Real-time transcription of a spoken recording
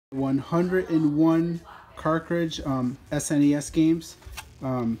101 cartridge SNES games.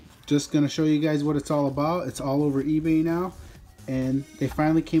 Just gonna show you guys what it's all about. It's all over eBay now, and they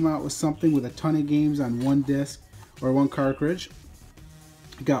finally came out with something with a ton of games on one disc or one cartridge.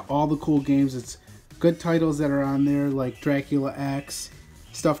 Got all the cool games. It's good titles that are on there, like Dracula X,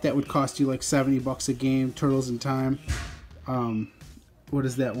 stuff that would cost you like 70 bucks a game. Turtles in Time. What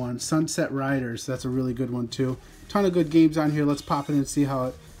is that one? Sunset Riders. That's a really good one too. Ton of good games on here. Let's pop it in and see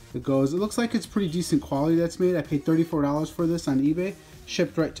how it goes. It looks like it's pretty decent quality that's made. I paid $34 for this on eBay.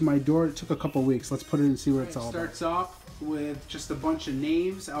 Shipped right to my door. It took a couple weeks. Let's put it in and see what it's all about. It starts off with just a bunch of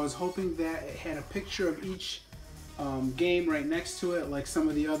names. I was hoping that it had a picture of each game right next to it, like some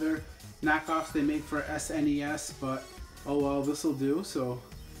of the other knockoffs they make for SNES, but oh well, this will do. So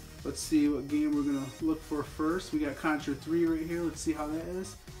let's see what game we're gonna look for first. We got Contra 3 right here. Let's see how that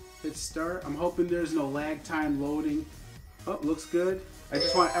is. Hit start. I'm hoping there's no lag time loading. Oh, looks good. I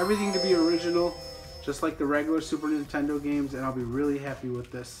just want everything to be original, just like the regular Super Nintendo games, and I'll be really happy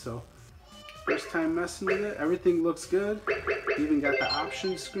with this. So first time messing with it. Everything looks good. Even got the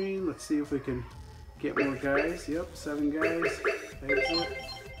options screen. Let's see if we can get more guys. Yep, 7 guys. Exit.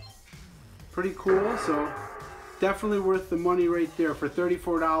 Pretty cool. So definitely worth the money right there for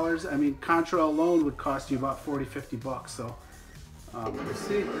 $34. I mean, Contra alone would cost you about 40-50 bucks. So let's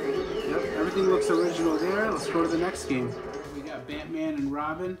see. Yep, everything looks original there. Let's go to the next game. We got Batman and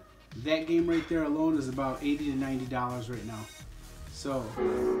Robin. That game right there alone is about $80 to $90 right now. So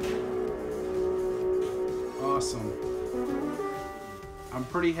awesome. I'm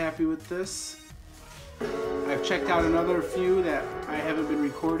pretty happy with this. I've checked out another few that I haven't been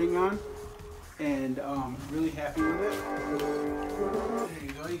recording on, and really happy with it. There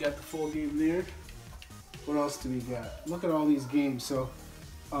you go, you got the full game there. What else do we got? Look at all these games. So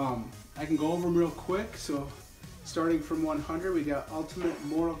I can go over them real quick. So starting from 100, we got Ultimate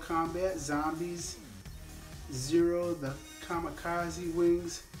Mortal Kombat, Zombies, Zero, the Kamikaze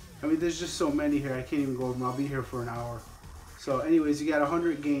Wings. I mean, there's just so many here, I can't even go over them. I'll be here for an hour. So anyways, you got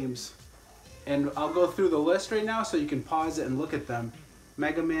 100 games. And I'll go through the list right now so you can pause it and look at them.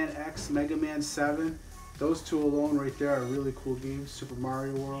 Mega Man X, Mega Man 7. Those two alone right there are really cool games. Super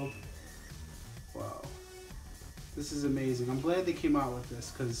Mario World. Wow. This is amazing. I'm glad they came out with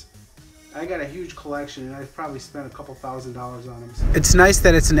this because I got a huge collection and I've probably spent a couple $1,000s on them. So it's nice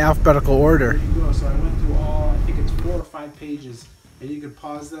that it's in alphabetical order. There you go. So I went through all, I think it's 4 or 5 pages, and you can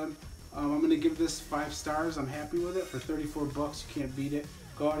pause them. I'm going to give this 5 stars. I'm happy with it. For 34 bucks, you can't beat it.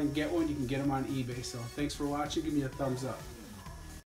 Go out and get one. You can get them on eBay. So thanks for watching. Give me a thumbs up.